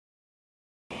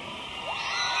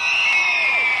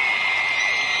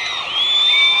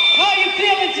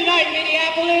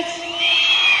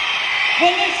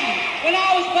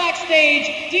backstage,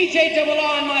 DJ Double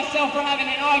R and myself were having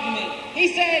an argument.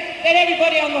 He said that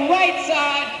everybody on the right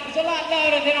side was a lot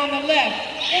louder than on the left.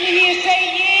 Let me hear you say,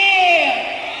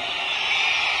 yeah!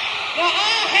 Now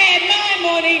I had my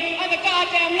money on the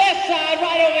goddamn left side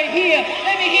right over here.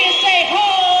 Let me hear you say, ho!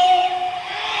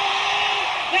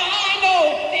 Now I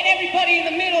know that everybody in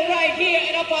the middle right here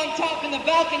and up on top in the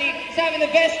balcony is having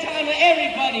the best time of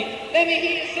everybody. Let me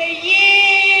hear you say,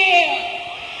 yeah!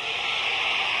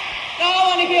 Now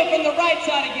I want to hear from the right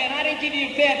side again. I didn't give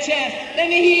you a fair chance. Let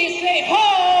me hear you say, ho!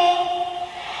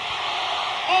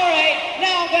 All right,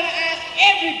 now I'm going to ask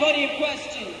everybody a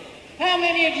question. How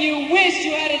many of you wish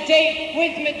you had a date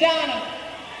with Madonna?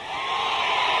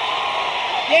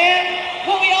 Yeah?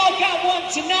 Well, we all got one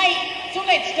tonight, so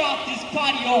let's start this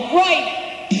party off right.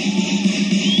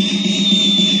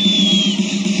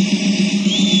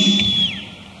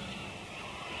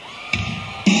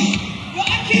 Yo,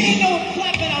 I can't hear no one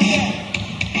clapping out there.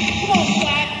 Come on,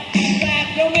 clap. Clap.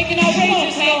 Yo, making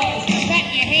outrageous noise. Clap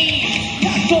your hands.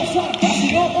 Knock those out of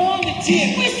pressing on the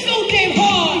tip. We're so damn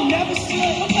hard. We never slip.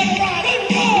 I'm gonna ride.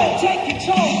 Good roll. Take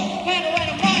control. Right around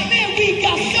the mind. Man, we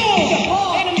got soul.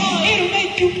 And a mind. It'll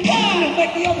make you blind. It'll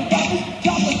make the other rappers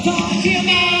drop the time. Dear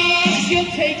man,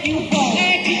 she'll take you home.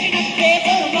 And kicking up stairs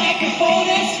on the microphone.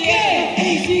 That's yeah.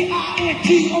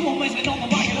 A-C-I-N-T. I'm amazing on the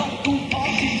mic and all the cool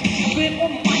parties. I've been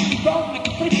on the microphone. Make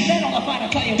a flip. Then all I find, I'll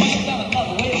tell you what you fell in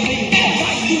love with. Wait a minute.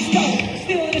 Like you stole.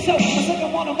 Still in the show. The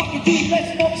second one, I'm rocking deep.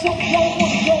 Let's smoke some. Roll on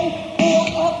the roll. All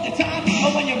up the time.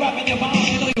 But when you're rapping your mind,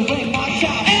 you know you ain't my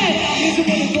child. And now here's a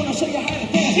woman gonna show you how to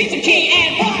dance. He's a king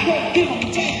and rock. Give him a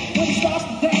chance. When he starts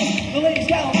to dance, the ladies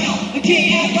gather around. The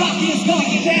king and rock, he is gonna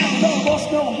get down. No boss,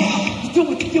 no how. Just do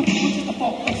what you do. Which is the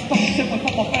folk. Let's fuck simple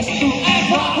from my fresh through. And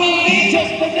rock with me.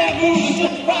 Just for that move.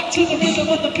 Just rock to the rhythm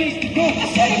of the Beastie Groove. I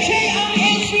said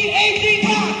K-I-N-C-A-D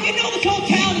rock. You know this whole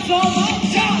town is all my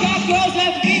time. Got girls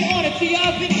that have been on a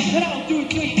T.I.P. But I don't do it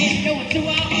till you ain't know it too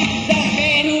out. That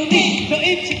man who needs no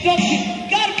introduction.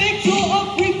 Got a big tour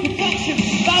of reproduction.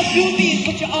 About to me,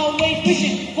 but you're always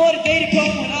wishing for the day to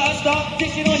come when I start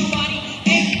dishing on your body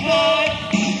and mind.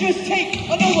 Just take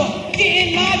another, get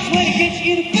in line, when it gets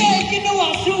you in the bed. You know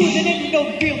I'll choose, and then you know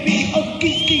the real meaning of the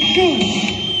Beastie Groove.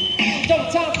 Double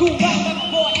time cool rock like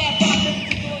my boy Ad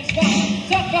Rock,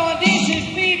 suck on dishes,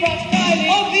 speed rock styling.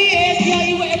 OVS, tell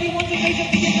you where everyone's amazing.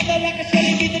 Be another like a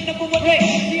shredding, be the number one rate.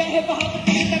 See I hip hop,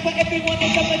 like what everyone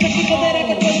is up like the people that I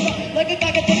can touch. Like a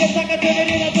take a turn it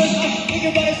in a burst. Think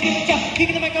about it, skip it, chop.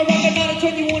 Kicking the mic around and not a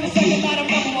turn you on a second. Not a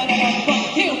number one, I want to rock.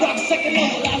 Here, rock second on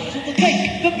the last to the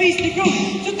take. The Beastie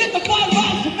Groove. So get the fire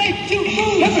rhymes to make you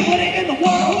move. Everybody in the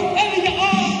world, whoever you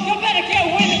are, you better get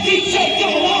with the DJ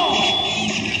Double R.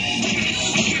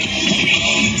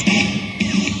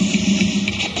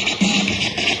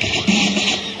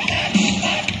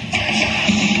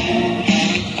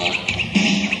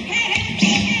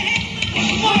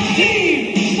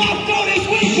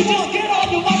 Just get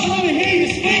on your mic and let me hear you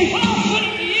speak. I'm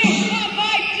putting to you, I'm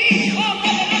my G. I'm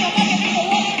never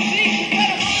want to see. Let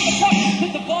him on the top,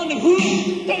 put the ball in the hoop.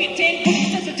 Throw your 10 push,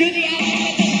 listen to the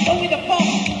album. Throw me the ball,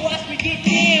 watch me get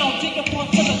down. Take up on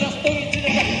something, just throw it to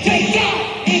the ground. Take down,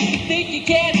 if you think you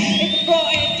can. Hit the floor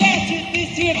and dance to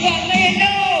this here ballet.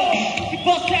 No, you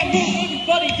bust that move,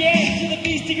 everybody dance to the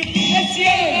Beastie Groove. That's it,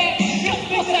 man. Just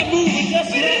bust that move and just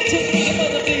dance to the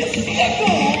other Beastie. Let's go.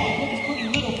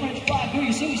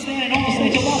 So he's standing on the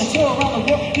stage, I want to tour around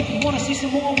the world. If you want to see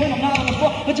some more when I'm not on the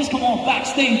floor, but just come on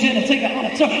backstage and take it on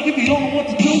a tour. If you don't know what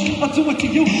to do, I'll do it to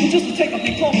you. And just to take off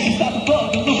your clothes and stop the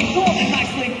bug and look. Go on a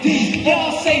nice lake deep.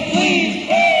 Yeah, I'll say